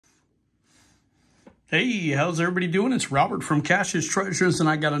Hey, how's everybody doing? It's Robert from Cash's Treasures, and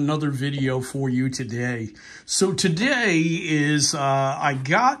I got another video for you today. So today is, I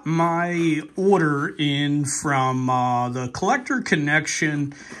got my order in from the Collector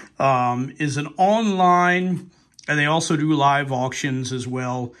Connection, is an online, and they also do live auctions as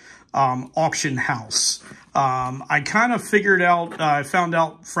well, auction house. I kind of figured out, I found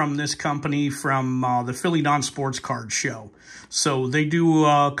out from this company from the Philly Non-Sports Card Show. So they do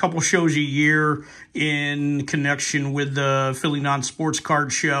a couple shows a year in connection with the Philly Non-Sports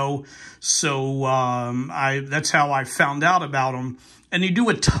Card Show. So that's how I found out about them. And they do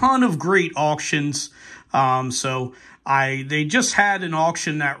a ton of great auctions. They just had an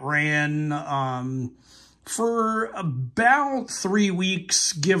auction that ran for about 3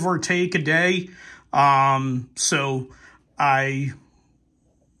 weeks, give or take a day. So I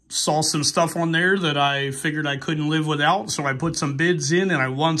saw some stuff on there that I figured I couldn't live without, so I put some bids in and I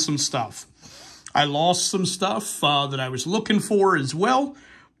won some stuff. I lost some stuff that I was looking for as well,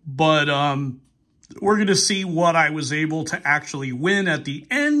 but we're going to see what I was able to actually win at the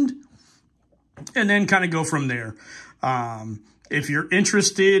end and then kind of go from there. If you're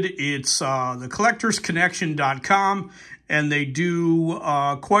interested, it's thecollectorsconnection.com, and they do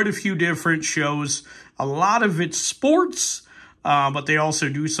quite a few different shows. A lot of it's sports, but they also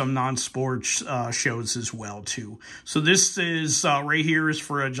do some non-sports shows as well, too. So this is, right here is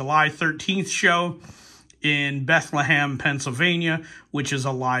for a July 13th show in Bethlehem, Pennsylvania, which is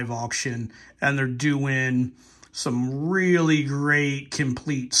a live auction. And they're doing some really great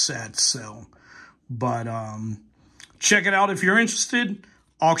complete sets. So, but check it out if you're interested.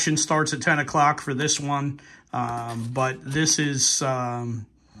 Auction starts at 10 o'clock for this one. But this is,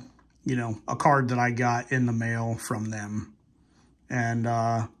 you know, a card that I got in the mail from them. And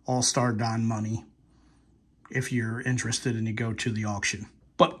All-Star Don money if you're interested and you go to the auction.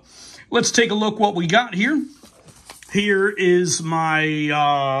 But let's take a look what we got here. Here is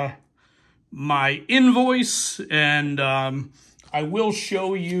my my invoice, and I will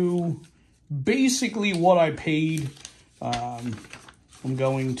show you basically what I paid. I'm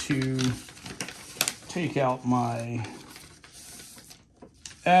going to take out my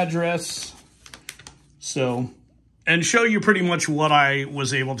address. And show you pretty much what I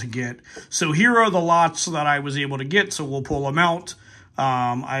was able to get. So here are the lots that I was able to get, so we'll pull them out.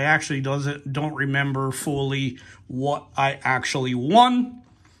 I actually don't remember fully what I actually won,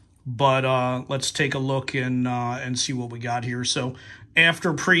 but let's take a look and see what we got here. So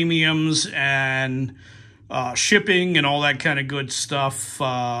after premiums and shipping and all that kind of good stuff,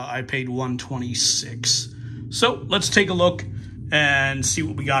 I paid $126. So let's take a look and see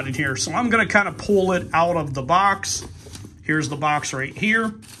what we got in here. So I'm going to kind of pull it out of the box. Here's the box right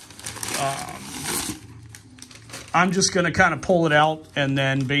here. I'm just going to kind of pull it out and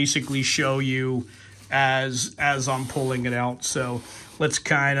then basically show you as I'm pulling it out. So let's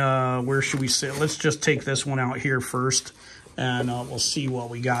kind of, where should we sit? Let's just take this one out here first, and we'll see what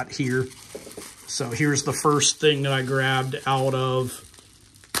we got here. So here's the first thing that I grabbed out of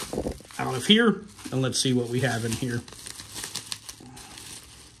here, and let's see what we have in here.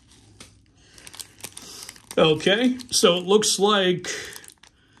 Okay, so it looks like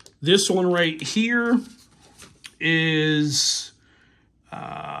this one right here is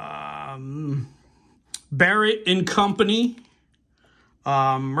Barrett and Company,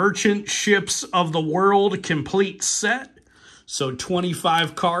 Merchant Ships of the World complete set. So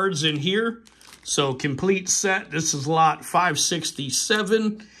 25 cards in here. So complete set. This is lot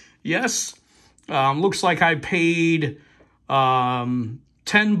 567. Yes. Looks like I paid $10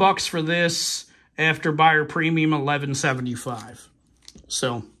 for this. After buyer premium, $11.75.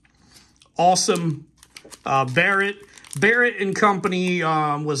 So awesome. Barrett and Company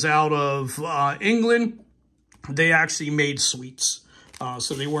was out of England. They actually made sweets.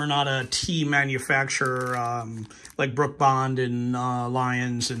 So they were not a tea manufacturer like Brook Bond and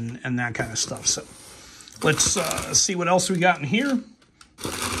Lions and that kind of stuff. So let's see what else we got in here.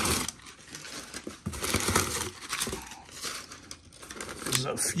 There's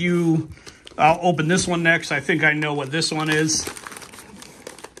a few. I'll open this one next. I think I know what this one is.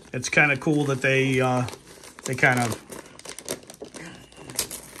 It's kind of cool that they kind of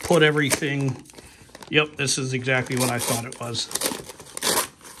put everything. Yep, this is exactly what I thought it was.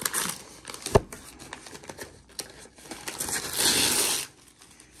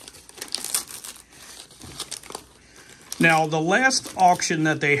 Now, the last auction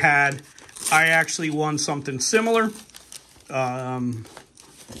that they had, I actually won something similar.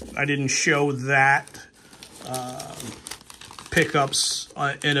 I didn't show that pickups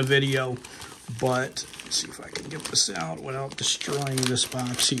in a video, but let's see if I can get this out without destroying this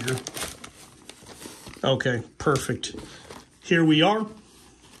box here. Okay, perfect. Here we are.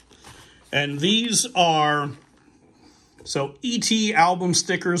 And these are, so E.T. album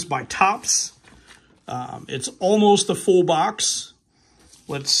stickers by Topps. It's almost a full box.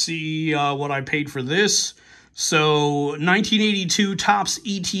 Let's see what I paid for this. So 1982 Topps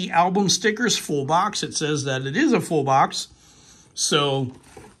E.T. album stickers, full box. It says that it is a full box. So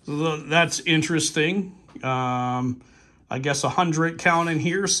that's interesting. I guess 100 count in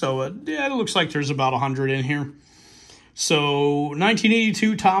here. So yeah, it looks like there's about 100 in here. So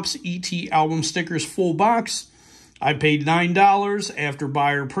 1982 Topps E.T. album stickers, full box. I paid $9 after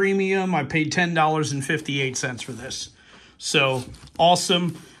buyer premium. I paid $10.58 for this. So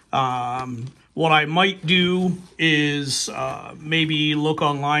awesome. What I might do is maybe look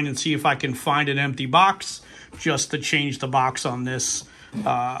online and see if I can find an empty box just to change the box on this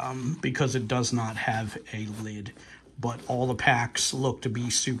because it does not have a lid. But all the packs look to be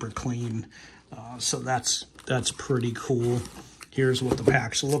super clean. So that's pretty cool. Here's what the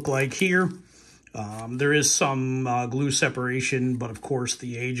packs look like here. There is some glue separation, but of course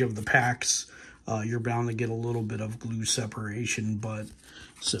the age of the packs, you're bound to get a little bit of glue separation, but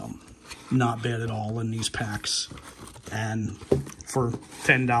so not bad at all in these packs. And for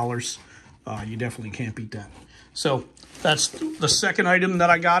 $10, you definitely can't beat that. So that's the second item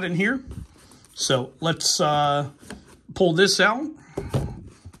that I got in here. So let's pull this out,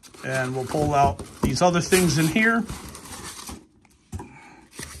 and we'll pull out these other things in here.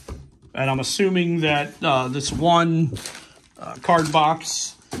 And I'm assuming that this one card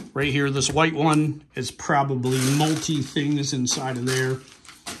box right here, this white one, is probably multi-things inside of there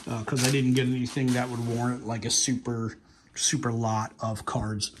because I didn't get anything that would warrant like a super lot of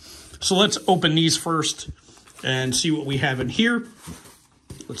cards. So let's open these first and see what we have in here.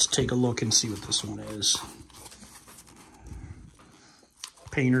 Let's take a look and see what this one is.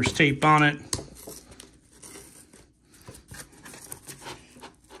 Painter's tape on it.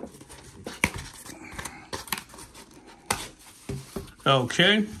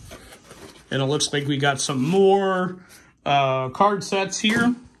 Okay, and it looks like we got some more card sets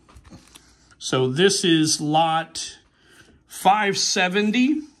here. So this is lot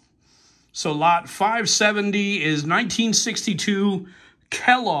 570. So lot 570 is 1962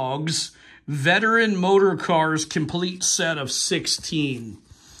 Kellogg's Veteran Motor Cars complete set of 16.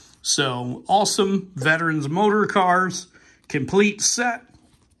 So awesome Veterans Motor Cars complete set.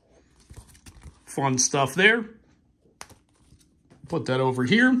 Fun stuff there. Put that over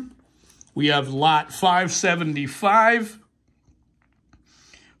here. We have lot 575.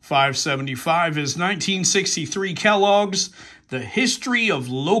 575 is 1963 Kellogg's The History of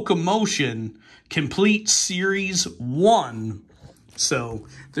Locomotion Complete Series 1. So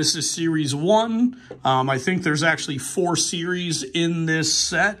this is Series 1. I think there's actually 4 series in this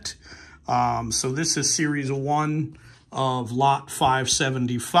set. So this is Series 1 of lot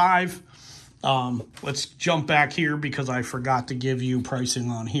 575. Let's jump back here because I forgot to give you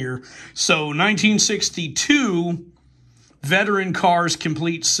pricing on here. So 1962 Veteran Cars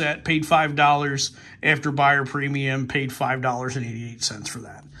complete set, paid $5 after buyer premium, paid $5.88 for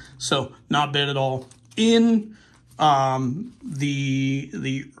that. So not bad at all. In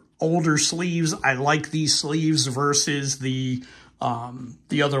the older sleeves, I like these sleeves versus the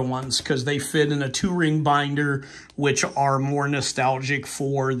other ones because they fit in a 2-ring binder, which are more nostalgic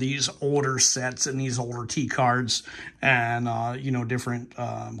for these older sets and these older T cards and, you know, different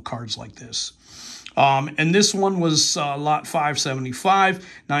cards like this. And this one was lot 575,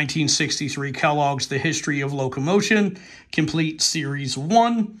 1963 Kellogg's The History of Locomotion, complete Series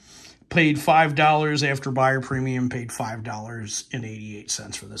 1. Paid $5 after buyer premium, paid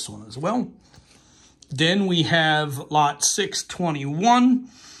 $5.88 for this one as well. Then we have lot 621.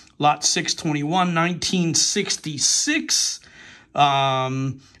 Lot 621, 1966.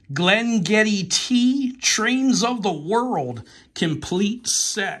 Glengettie T, Trains of the World, complete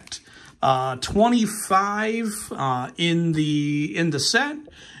set. 25 in the set.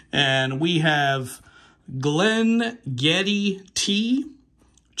 And we have Glengettie T,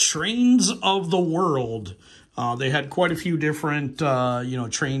 Trains of the World. They had quite a few different, you know,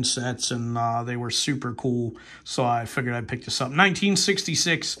 train sets, and they were super cool. So I figured I'd pick this up.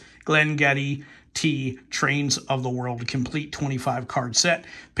 1966 Glengettie T, Trains of the World, complete 25 card set.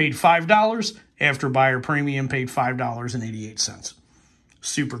 Paid $5 after buyer premium, paid $5.88.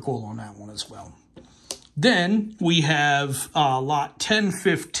 Super cool on that one as well. Then we have lot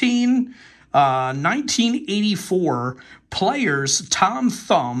 1015, 1984 Players Tom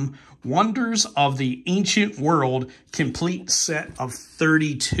Thumb Wonders of the Ancient World complete set of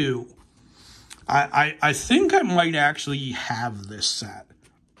 32. I think I might actually have this set.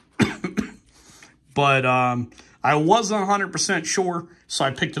 but I wasn't 100% sure, so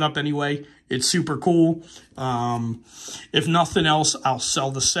I picked it up anyway. It's super cool. If nothing else, I'll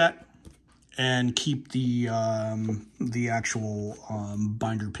sell the set and keep the actual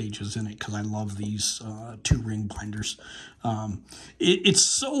binder pages in it, because I love these 2-ring binders. It's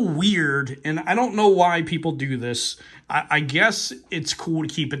so weird, and I don't know why people do this. I guess it's cool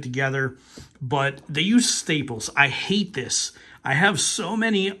to keep it together, but they use staples. I hate this. I have so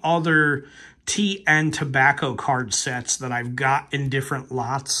many other tea and tobacco card sets that I've got in different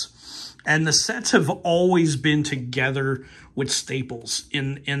lots, and the sets have always been together with staples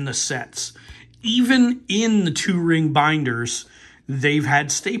in the sets. Even in the 2-ring binders, they've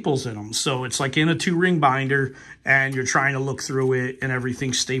had staples in them. So it's like in a 2-ring binder, and you're trying to look through it, and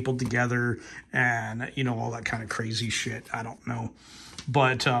everything's stapled together, and, you know, all that kind of crazy shit. I don't know.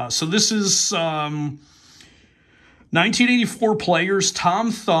 But, so this is 1984 Players,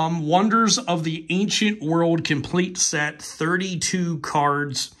 Tom Thumb, Wonders of the Ancient World Complete Set, 32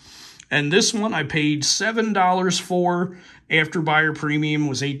 cards. And this one I paid $7 for. After buyer premium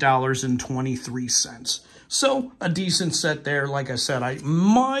was $8.23. So a decent set there. Like I said, I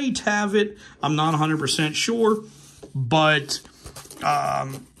might have it. I'm not 100% sure. But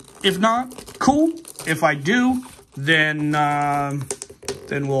if not, cool. If I do, then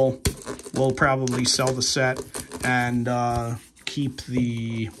we'll probably sell the set and keep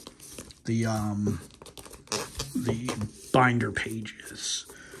the binder pages.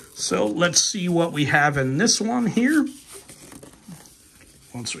 So let's see what we have in this one here.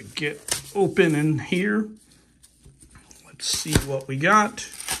 Once we get open in here, let's see what we got.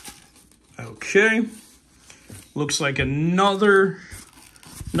 Okay. Looks like another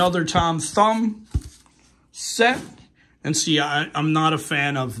Tom Thumb set. And see, I'm not a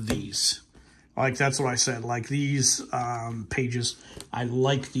fan of these. Like, that's what I said. Like, these pages, I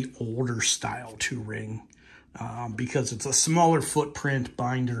like the older style 2-ring. Because it's a smaller footprint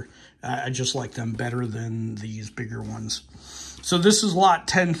binder. I just like them better than these bigger ones. So this is lot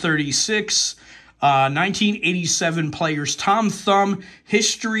 1036, 1987 Players, Tom Thumb,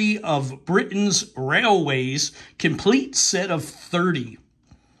 History of Britain's Railways, complete set of 30.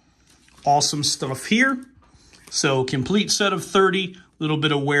 Awesome stuff here. So complete set of 30, a little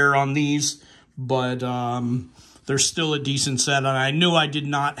bit of wear on these, but they're still a decent set. And I knew I did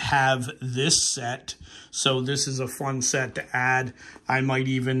not have this set, so this is a fun set to add. I might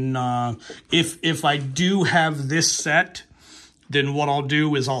even, if I do have this set, then what I'll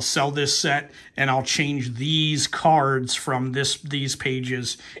do is I'll sell this set and I'll change these cards from these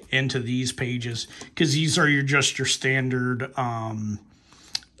pages into these pages, because these are just your standard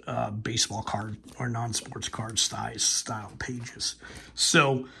baseball card or non-sports card style pages.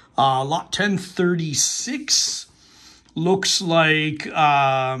 So lot 1036 looks like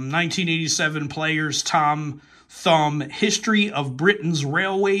 1987 Players, Tom Thumb, History of Britain's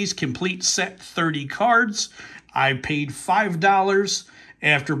Railways, complete set, 30 cards. I paid $5.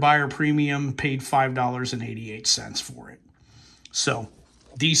 After buyer premium, paid $5.88 for it. So,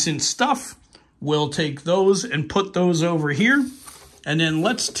 decent stuff. We'll take those and put those over here. And then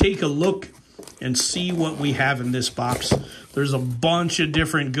let's take a look and see what we have in this box. There's a bunch of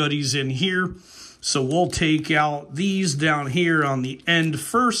different goodies in here. So we'll take out these down here on the end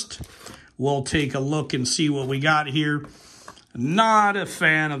first. We'll take a look and see what we got here. Not a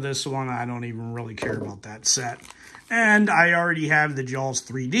fan of this one. I don't even really care about that set. And I already have the Jaws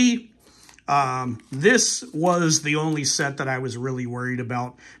 3D. This was the only set that I was really worried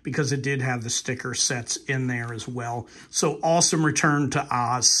about, because it did have the sticker sets in there as well. So awesome Return to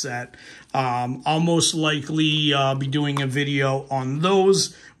Oz set. I'll most likely be doing a video on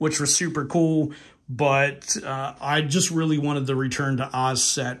those, which were super cool. But I just really wanted the Return to Oz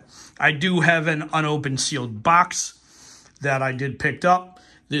set. I do have an unopened sealed box that I did pick up.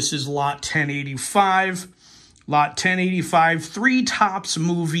 This is lot 1085. Lot 1085, 3 Topps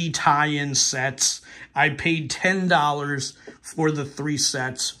movie tie-in sets. I paid $10 for the 3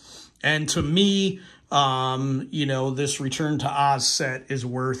 sets. And to me, you know, this Return to Oz set is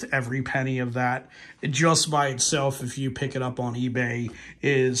worth every penny of that. Just by itself, if you pick it up on eBay,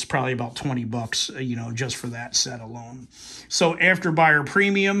 is probably about 20 bucks, you know, just for that set alone. So after buyer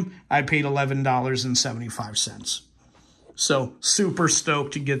premium, I paid $11.75. So super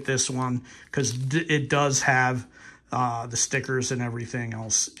stoked to get this one, because it does have the stickers and everything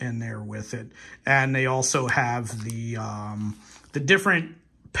else in there with it. And they also have the different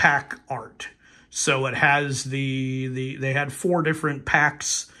pack art. So it has they had 4 different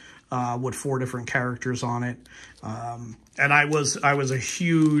packs with 4 different characters on it. And I was a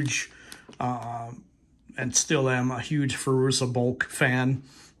huge, and still am a huge Fairuza Balk fan.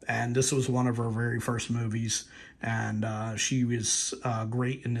 And this was one of her very first movies. And she was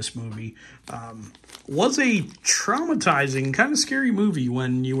great in this movie. Was a traumatizing, kind of scary movie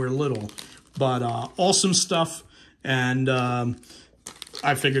when you were little. But awesome stuff. And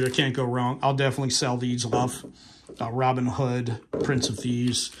I figured I can't go wrong. I'll definitely sell these off. Robin Hood, Prince of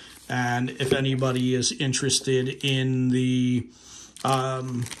Thieves. And if anybody is interested in the,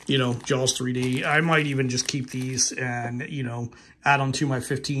 you know, Jaws 3D, I might even just keep these and, you know, add them to my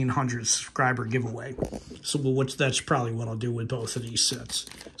 1,500 subscriber giveaway. So that's probably what I'll do with both of these sets.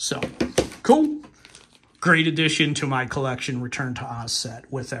 So, cool. Great addition to my collection, Return to Oz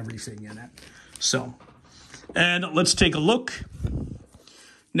set with everything in it. So, and let's take a look.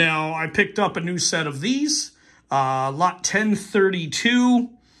 Now, I picked up a new set of these. Lot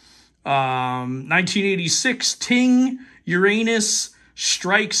 1032. 1986 Ting Uranus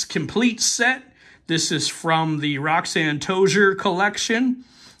Strikes Complete Set. This is from the Roxanne Tozier collection.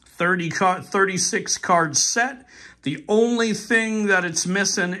 36 card set. The only thing that it's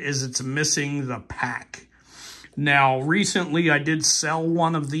missing is it's missing the pack. Now, recently I did sell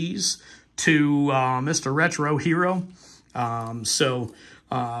one of these to Mr. Retro Hero. I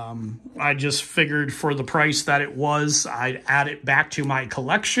just figured for the price that it was, I'd add it back to my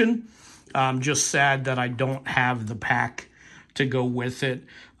collection. Just sad that I don't have the pack to go with it.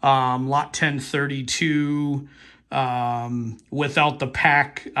 Lot 1032, without the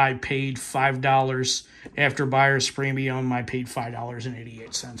pack, I paid $5. After buyer's premium, I paid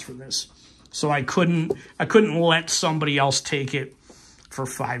 $5.88 for this. So I couldn't let somebody else take it for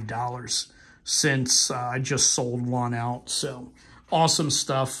 $5 since I just sold one out. So awesome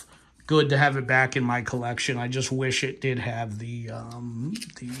stuff. Good to have it back in my collection. I just wish it did have the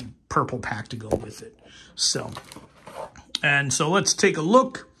purple pack to go with it. So let's take a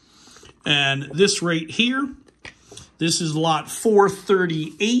look. And this right here, this is lot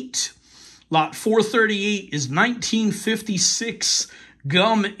 438. Lot 438 is 1956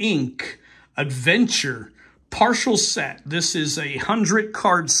 Gum Inc. Adventure partial set. This is a 100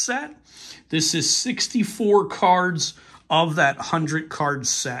 card set. This is 64 cards of that 100 card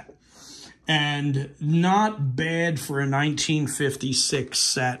set. And not bad for a 1956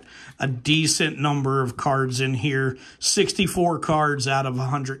 set. A decent number of cards in here. 64 cards out of a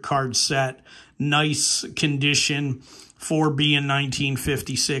 100 card set. Nice condition for being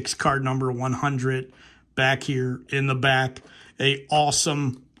 1956. Card number 100 back here in the back. A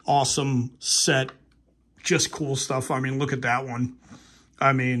awesome set. Just cool stuff. I mean, look at that one.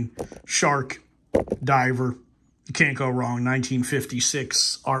 I mean, shark, diver. You can't go wrong.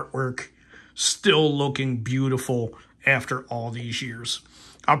 1956 artwork. Still looking beautiful after all these years.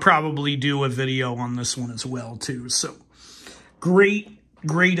 I'll probably do a video on this one as well, too. So, great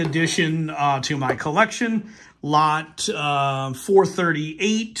addition to my collection. Lot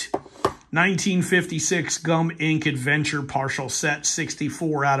 438, 1956 Gum Inc. Adventure partial set,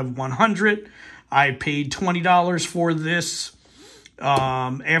 64 out of 100. I paid $20 for this.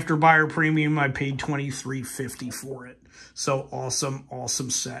 After buyer premium, I paid $23.50 for it. So,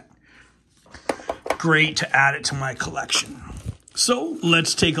 awesome set. Great to add it to my collection. So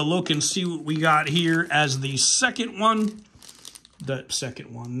let's take a look and see what we got here as the second one. That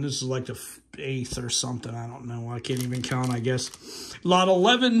second one. This is like the 8th or something. I don't know. I can't even count, I guess. Lot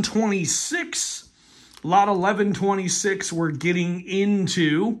 1126. Lot 1126, we're getting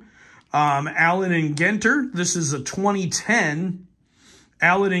into Allen and Genter. This is a 2010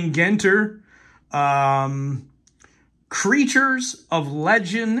 Allen and Genter Creatures of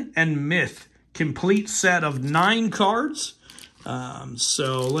Legend and Myth. Complete set of 9 cards.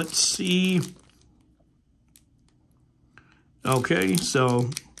 So let's see. Okay, so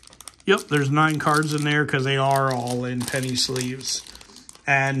yep, there's 9 cards in there because they are all in penny sleeves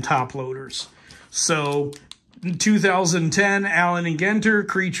and top loaders. So 2010 Allen and Genter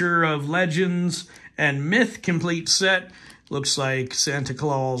Creature of Legends and Myth complete set. Looks like Santa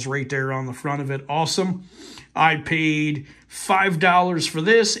Claus right there on the front of it. Awesome. I paid $5 for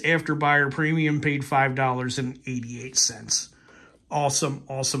this. After buyer premium, paid $5.88.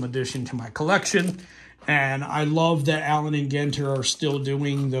 Awesome addition to my collection. And I love that Allen and Genter are still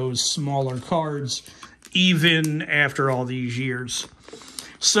doing those smaller cards, even after all these years.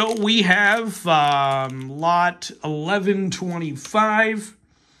 So we have lot 1125.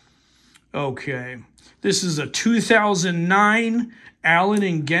 Okay. This is a 2009 Allen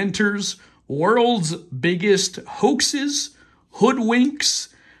and Genter's World's Biggest Hoaxes, Hoodwinks,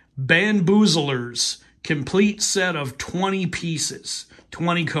 Bamboozlers. Complete set of 20 pieces,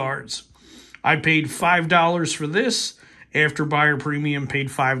 20 cards. I paid $5 for this. After buyer premium, paid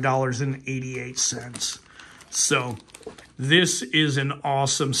 $5.88. So This is an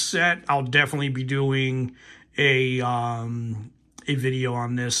awesome set. I'll definitely be doing a video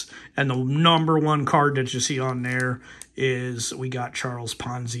on this. And the number one card that you see on there is we got Charles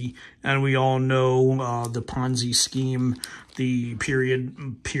Ponzi. And we all know the Ponzi scheme, the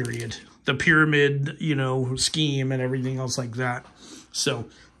the pyramid, you know, scheme and everything else like that. So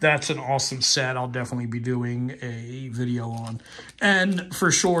that's an awesome set I'll definitely be doing a video on. And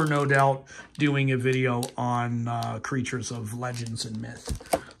for sure, no doubt, doing a video on Creatures of Legends and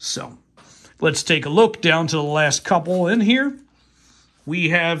Myth. So let's take a look down to the last couple in here. We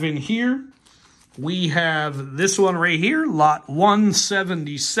have in here, we have this one right here, lot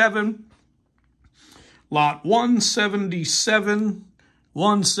 177. Lot 177,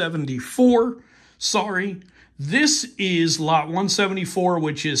 174, sorry. This is lot 174,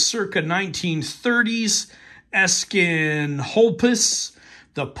 which is circa 1930s, Eskin Holpus,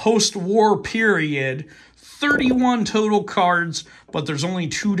 the post-war period. 31 total cards, but there's only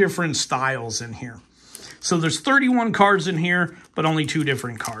 2 different styles in here. So there's 31 cards in here, but only 2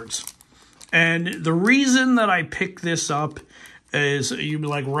 different cards. And the reason that I picked this up is, you'd be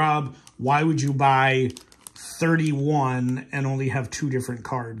like, Rob, why would you buy 31 and only have 2 different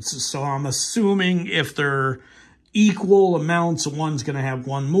cards? So I'm assuming if they're equal amounts, one's going to have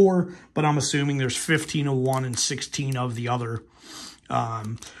one more, but I'm assuming there's 15 of one and 16 of the other,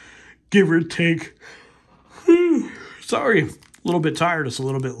 give or take. Sorry, a little bit tired. It's a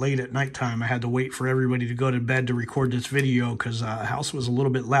little bit late at nighttime. I had to wait for everybody to go to bed to record this video because the house was a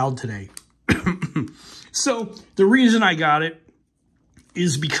little bit loud today. So the reason I got it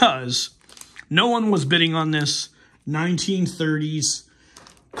is because no one was bidding on this. 1930s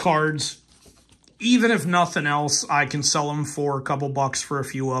cards. Even if nothing else, I can sell them for a couple bucks for a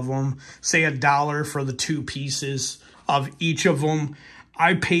few of them. Say $1 for the 2 pieces of each of them.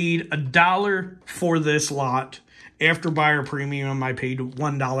 I paid $1 for this lot. After buyer premium, I paid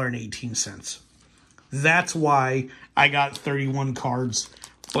 $1.18. That's why I got 31 cards,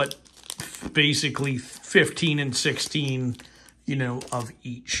 but basically 15 and 16, you know, of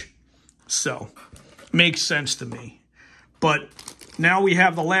each. So, makes sense to me. But now we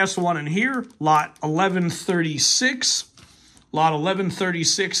have the last one in here, lot 1136. Lot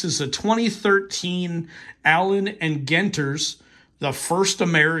 1136 is a 2013 Allen and Genters, the first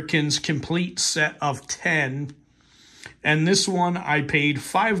Americans complete set of 10. And this one I paid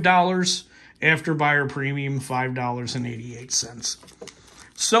 $5 after buyer premium, $5.88.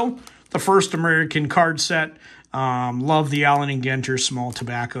 So the first American card set. Love the Allen and Genter small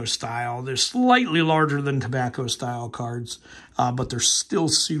tobacco style. They're slightly larger than tobacco style cards, but they're still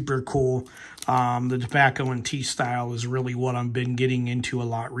super cool. The tobacco and tea style is really what I've been getting into a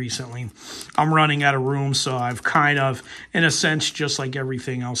lot recently. I'm running out of room, so I've kind of, in a sense, just like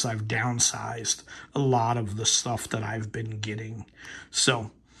everything else, I've downsized a lot of the stuff that I've been getting.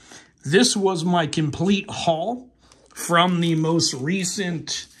 So this was my complete haul from the most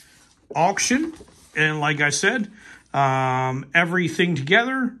recent auction. And like I said, everything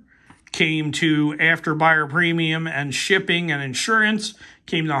together came to, after buyer premium and shipping and insurance,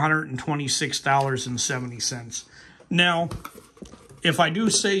 came to $126.70. Now, if I do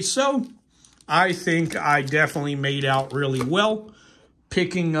say so, I think I definitely made out really well,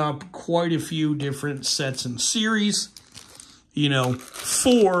 picking up quite a few different sets and series, you know,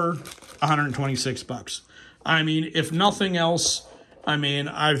 for $126. I mean, if nothing else, I mean,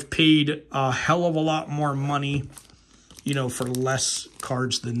 I've paid a hell of a lot more money, you know, for less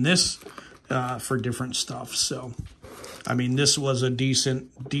cards than this, for different stuff. So, I mean, this was a decent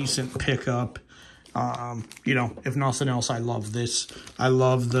pickup. You know, if nothing else, I love this. I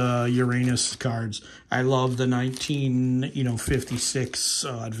love the Uranus cards. I love the 1956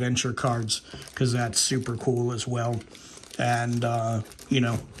 adventure cards, because that's super cool as well. And, you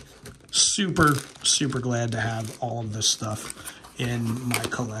know, super glad to have all of this stuff in my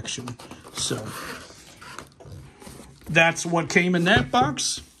collection. So that's what came in that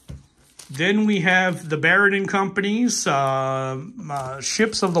box. Then we have the Barrett & Company's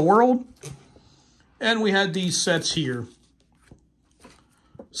Ships of the World. And we had these sets here.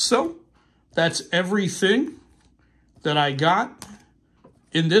 So that's everything that I got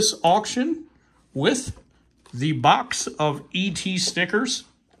in this auction with the box of ET stickers.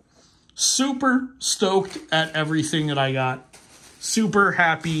 Super stoked at everything that I got. Super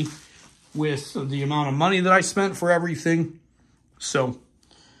happy with the amount of money that I spent for everything. So,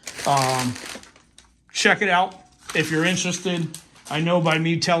 check it out if you're interested. I know by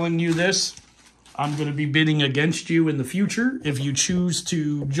me telling you this, I'm going to be bidding against you in the future if you choose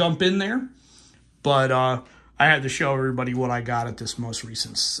to jump in there. But I had to show everybody what I got at this most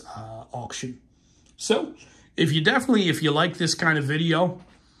recent auction. So, if you like this kind of video,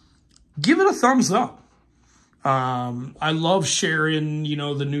 give it a thumbs up. I love sharing,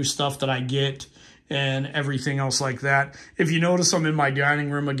 the new stuff that I get and everything else like that. If you notice, I'm in my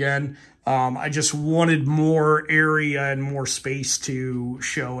dining room again. I just wanted more area and more space to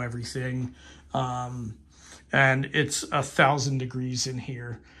show everything. And it's 1,000 degrees in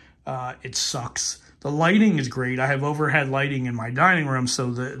here. It sucks. The lighting is great. I have overhead lighting in my dining room,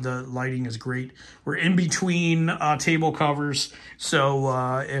 so the lighting is great. We're in between table covers,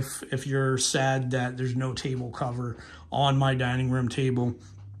 so if you're sad that there's no table cover on my dining room table,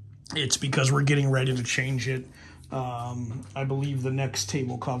 it's because we're getting ready to change it. I believe the next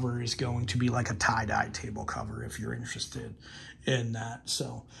table cover is going to be like a tie-dye table cover if you're interested in that.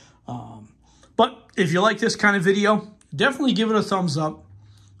 So, but if you like this kind of video, definitely give it a thumbs up.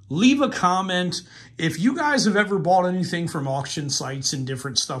 Leave a comment. If you guys have ever bought anything from auction sites and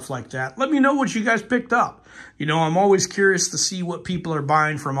different stuff like that, let me know what you guys picked up. I'm always curious to see what people are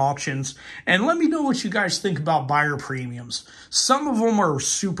buying from auctions. And let me know what you guys think about buyer premiums. Some of them are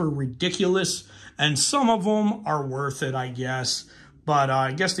super ridiculous, and some of them are worth it, I guess. But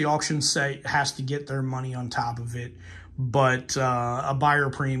I guess the auction site has to get their money on top of it. But a buyer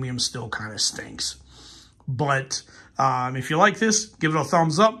premium still kind of stinks. But if you like this, give it a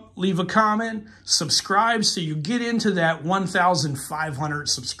thumbs up, leave a comment, subscribe so you get into that 1,500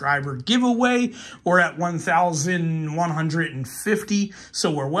 subscriber giveaway. We're at 1,150, so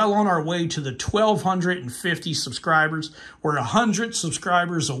we're well on our way to the 1,250 subscribers. We're 100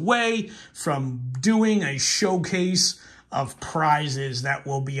 subscribers away from doing a showcase of prizes that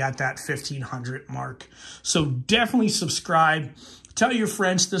will be at that 1,500 mark. So definitely subscribe. Tell your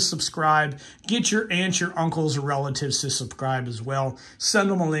friends to subscribe. Get your aunts, your uncles, or relatives to subscribe as well.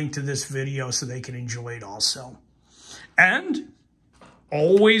 Send them a link to this video so they can enjoy it also. And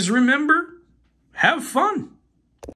always remember, have fun.